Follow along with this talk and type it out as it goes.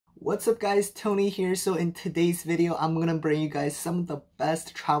What's up guys, Tony here. So in today's video, I'm gonna bring you guys some of the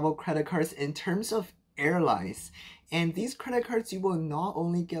best travel credit cards in terms of airlines. And these credit cards, you will not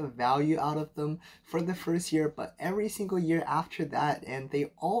only get value out of them for the first year, but every single year after that. And they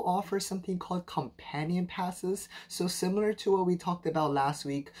all offer something called companion passes. So similar to what we talked about last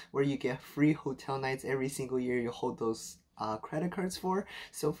week, where you get free hotel nights every single year you hold those credit cards for.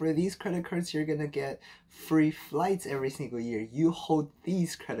 So for these credit cards, you're gonna get free flights every single year you hold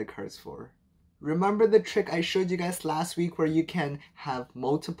these credit cards for. Remember the trick I showed you guys last week where you can have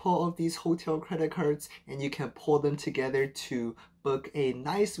multiple of these hotel credit cards and you can pull them together to book a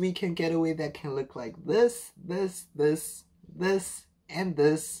nice weekend getaway that can look like this, and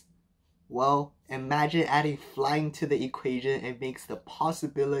this? Well, imagine adding flying to the equation. It makes the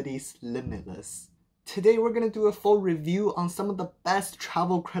possibilities limitless. Today we're going to do a full review on some of the best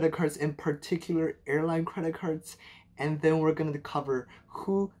travel credit cards, in particular airline credit cards, and then we're going to cover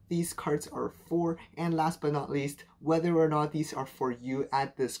who these cards are for, and last but not least, whether or not these are for you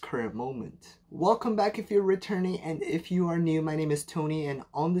at this current moment. Welcome back if you're returning, and if you are new, my name is Tony, and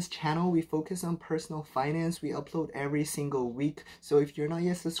on this channel we focus on personal finance. We upload every single week, so if you're not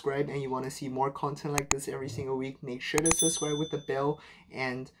yet subscribed and you want to see more content like this every single week, make sure to subscribe with the bell,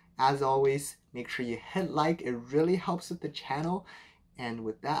 and as always, make sure you hit like. It really helps with the channel. And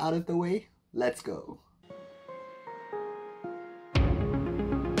with that out of the way, let's go.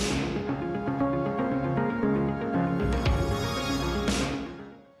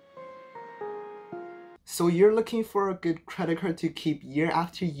 So you're looking for a good credit card to keep year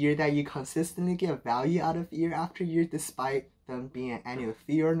after year, that you consistently get value out of year after year despite them being an annual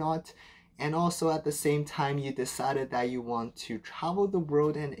fee or not. And also at the same time, you decided that you want to travel the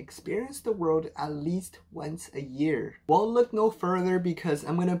world and experience the world at least once a year. Well, look no further, because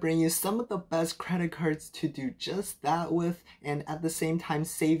I'm going to bring you some of the best credit cards to do just that with, and at the same time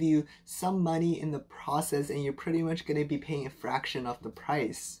save you some money in the process, and you're pretty much going to be paying a fraction of the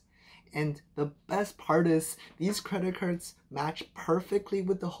price. And the best part is these credit cards match perfectly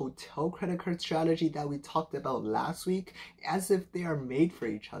with the hotel credit card strategy that we talked about last week, as if they are made for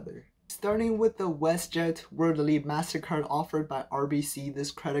each other. Starting with the WestJet World Elite MasterCard offered by RBC, this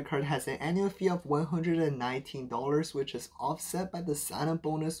credit card has an annual fee of $119, which is offset by the sign-up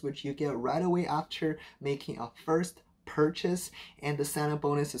bonus, which you get right away after making a first purchase, and the sign-up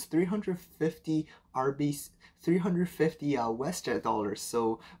bonus is 350 WestJet dollars.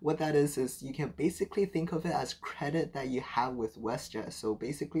 So what that is you can basically think of it as credit that you have with WestJet. So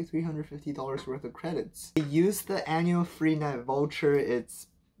basically $350 worth of credits. To use the annual free night voucher, it's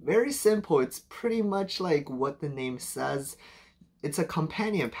very simple. It's pretty much like what the name says. It's a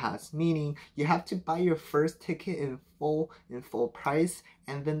companion pass, meaning you have to buy your first ticket in full price,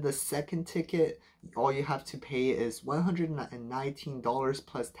 and then the second ticket, all you have to pay is $119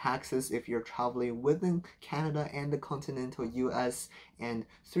 plus taxes if you're traveling within Canada and the continental US, and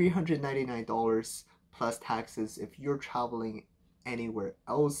 $399 plus taxes if you're traveling anywhere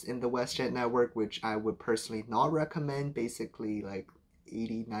else in the WestJet network, which I would personally not recommend, basically like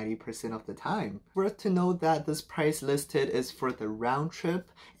 80-90% of the time. Worth to note that this price listed is for the round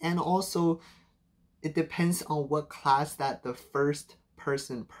trip, and also it depends on what class that the first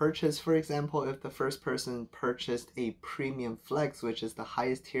person purchased. For example, if the first person purchased a premium flex, which is the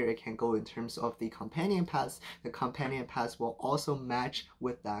highest tier it can go in terms of the companion pass, the companion pass will also match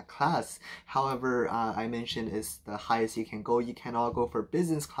with that class. However, I mentioned is the highest you can go. You cannot go for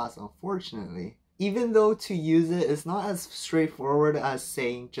business class, unfortunately. Even though to use it is not as straightforward as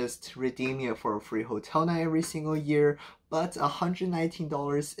saying just redeeming it for a free hotel night every single year, but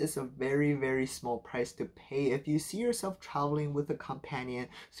 $119 is a very small price to pay if you see yourself traveling with a companion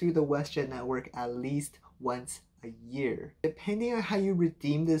through the WestJet network at least once a year. Depending on how you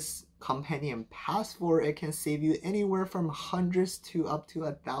redeem this companion pass for, it can save you anywhere from hundreds to up to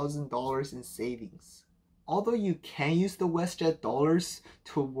 $1,000 in savings. Although you can use the WestJet dollars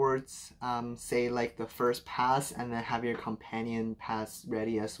towards, say, like the first pass and then have your companion pass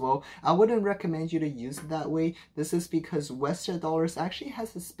ready as well, I wouldn't recommend you to use it that way. This is because WestJet dollars actually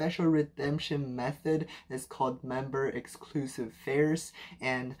has a special redemption method. It's called member exclusive fares,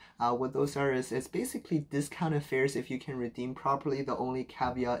 and what those are is it's basically discounted fares if you can redeem properly. The only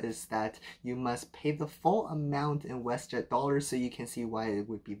caveat is that you must pay the full amount in WestJet dollars, so you can see why it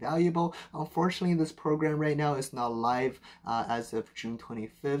would be valuable. Unfortunately, this program right now is not live as of June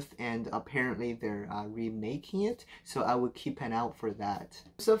 25th, and apparently they're remaking it, so I would keep an eye out for that.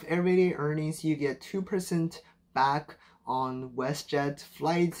 In terms of everyday earnings, you get 2% back on WestJet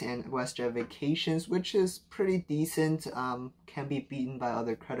flights and WestJet vacations, which is pretty decent, can be beaten by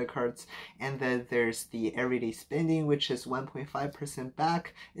other credit cards. And then there's the everyday spending, which is 1.5%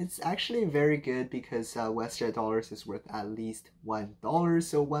 back. It's actually very good because WestJet dollars is worth at least $1,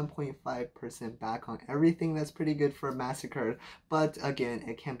 so 1.5% back on everything. That's pretty good for a MasterCard, but again,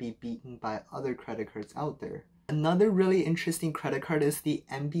 it can be beaten by other credit cards out there. Another really interesting credit card is the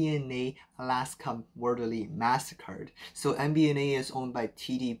MBNA Alaska Quarterly MasterCard. So MBNA is owned by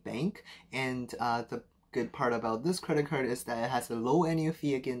TD Bank, and the good part about this credit card is that it has a low annual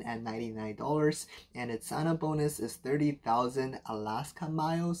fee, again at $99, and its sign-up bonus is 30,000 Alaska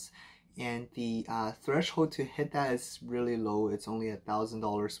miles. And the threshold to hit that is really low. It's only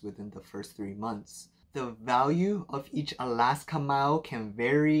 $1,000 within the first 3 months. The value of each Alaska mile can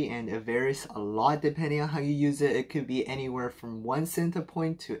vary, and it varies a lot depending on how you use it. It could be anywhere from 1 cent a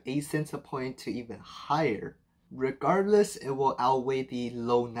point to 8 cents a point to even higher. Regardless, it will outweigh the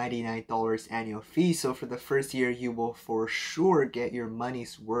low $99 annual fee, so for the first year you will for sure get your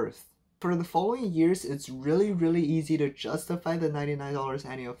money's worth. For the following years, it's really easy to justify the $99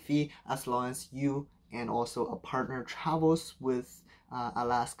 annual fee as long as you and also a partner travels with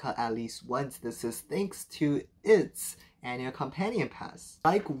Alaska at least once. This is thanks to its annual companion pass.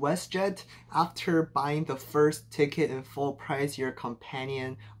 Like WestJet, after buying the first ticket in full price, your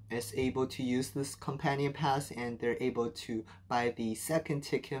companion is able to use this companion pass, and they're able to buy the second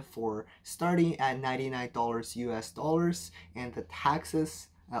ticket for starting at $99 US dollars, and the taxes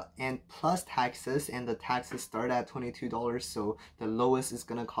and plus taxes, and the taxes start at $22, so the lowest is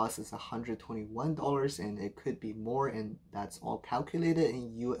gonna cost is $121, and it could be more, and that's all calculated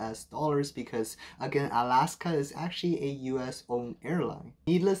in US dollars because again, Alaska is actually a US owned airline.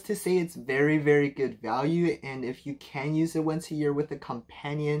 Needless to say, it's very good value, and if you can use it once a year with a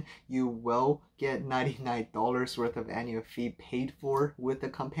companion, you will get $99 worth of annual fee paid for with the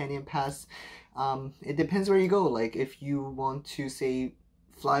companion pass. It depends where you go. Like if you want to say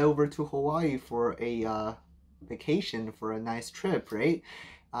fly over to Hawaii for a vacation, for a nice trip, right?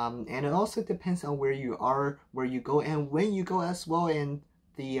 And it also depends on where you are, where you go, and when you go as well, and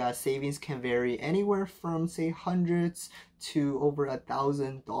the savings can vary anywhere from say hundreds to over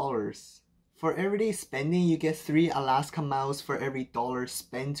 $1,000. For everyday spending, you get 3 Alaska miles for every dollar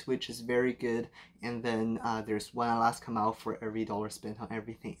spent, which is very good, and then there's 1 Alaska mile for every dollar spent on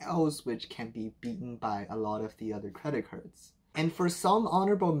everything else, which can be beaten by a lot of the other credit cards. And for some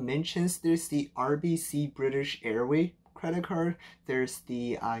honorable mentions, there's the RBC British Airways credit card. There's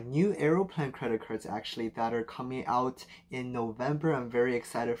the new Aeroplan credit cards actually that are coming out in November. I'm very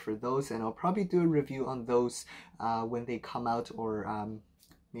excited for those, and I'll probably do a review on those when they come out, or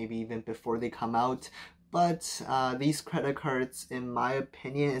maybe even before they come out. But these credit cards, in my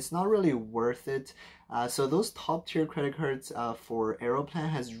opinion, it's not really worth it. So those top tier credit cards for Aeroplan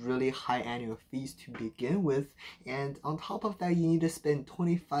has really high annual fees to begin with, and on top of that you need to spend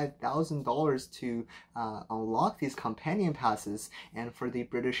 $25,000 to unlock these companion passes, and for the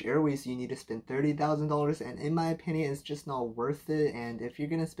British Airways you need to spend $30,000, and in my opinion it's just not worth it. And if you're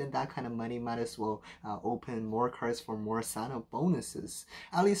gonna spend that kind of money, might as well open more cards for more sign-up bonuses,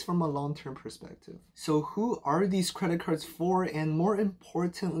 at least from a long-term perspective. So who are these credit cards for, and more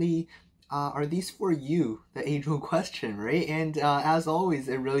importantly, are these for you? The age-old question, right? And as always,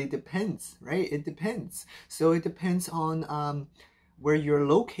 it really depends, right? It depends. So it depends on where you're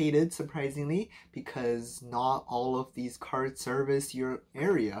located, surprisingly, because not all of these cards service your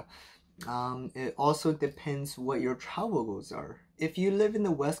area. It also depends what your travel goals are. If you live in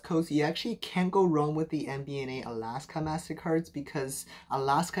the West Coast, you actually can't go wrong with the MBNA Alaska MasterCards, because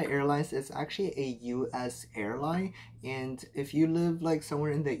Alaska Airlines is actually a US airline, and if you live like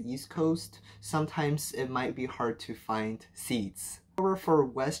somewhere in the East Coast, sometimes it might be hard to find seats. However, for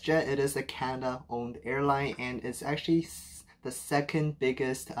WestJet, it is a Canada-owned airline, and it's actually the second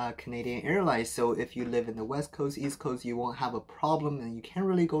biggest Canadian airline. So if you live in the West Coast, East Coast, you won't have a problem, and you can't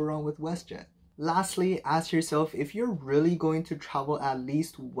really go wrong with WestJet. Lastly, ask yourself if you're really going to travel at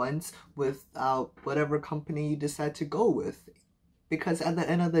least once with whatever company you decide to go with, because at the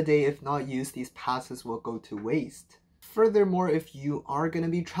end of the day, if not used, these passes will go to waste. Furthermore, if you are going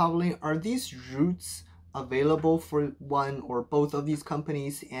to be traveling, are these routes available for one or both of these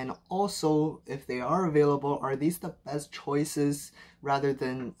companies? And also, if they are available, are these the best choices rather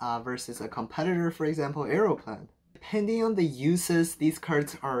than versus a competitor, for example, Aeroplan? Depending on the uses, these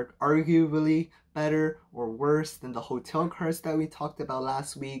cards are arguably better or worse than the hotel cards that we talked about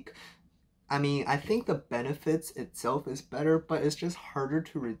last week. I mean, I think the benefits itself is better, but it's just harder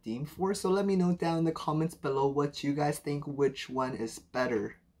to redeem for. So let me know down in the comments below what you guys think, which one is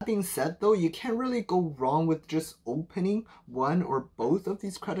better. That being said though, you can't really go wrong with just opening one or both of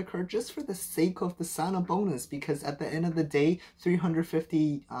these credit cards just for the sake of the sign-up bonus, because at the end of the day,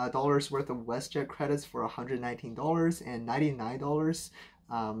 $350 worth of WestJet credits for $119 and $99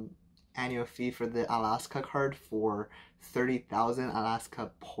 annual fee for the Alaska card for 30,000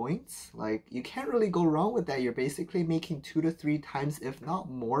 Alaska points. Like, you can't really go wrong with that. You're basically making 2 to 3 times, if not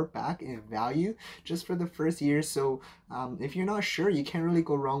more, back in value just for the first year. So if you're not sure, you can't really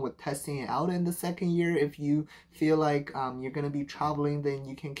go wrong with testing it out in the second year. If you feel like you're gonna be traveling, then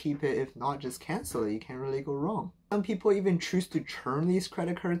you can keep it. If not, just cancel it. You can't really go wrong. Some people even choose to churn these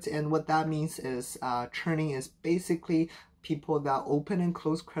credit cards, and what that means is churning is basically people that open and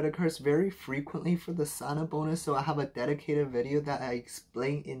close credit cards very frequently for the sign-up bonus. So I have a dedicated video that I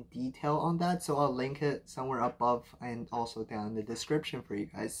explain in detail on that, so I'll link it somewhere above and also down in the description for you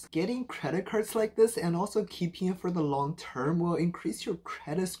guys. Getting credit cards like this and also keeping it for the long term will increase your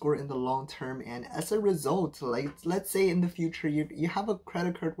credit score in the long term, and as a result, like, let's say in the future you have a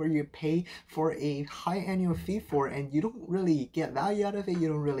credit card where you pay for a high annual fee for and you don't really get value out of it, you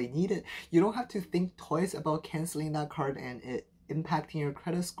don't really need it, you don't have to think twice about canceling that card and it impacting your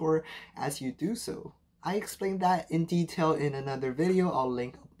credit score as you do so. I explained that in detail in another video. I'll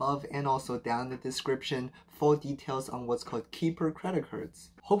link above and also down in the description full details on what's called keeper credit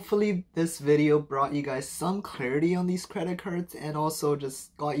cards. Hopefully this video brought you guys some clarity on these credit cards and also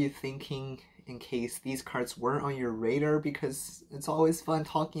just got you thinking in case these cards weren't on your radar, because it's always fun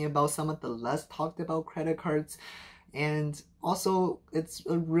talking about some of the less talked about credit cards. And also, it's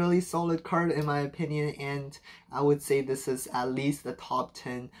a really solid card in my opinion, and I would say this is at least the top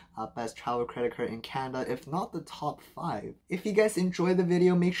 10 best travel credit card in Canada, if not the top 5. If you guys enjoyed the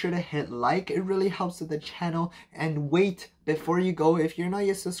video, make sure to hit like. It really helps with the channel. And wait, before you go, if you're not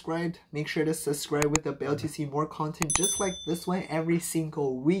yet subscribed, make sure to subscribe with the bell to see more content just like this one every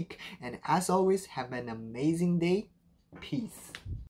single week. And as always, have an amazing day. Peace.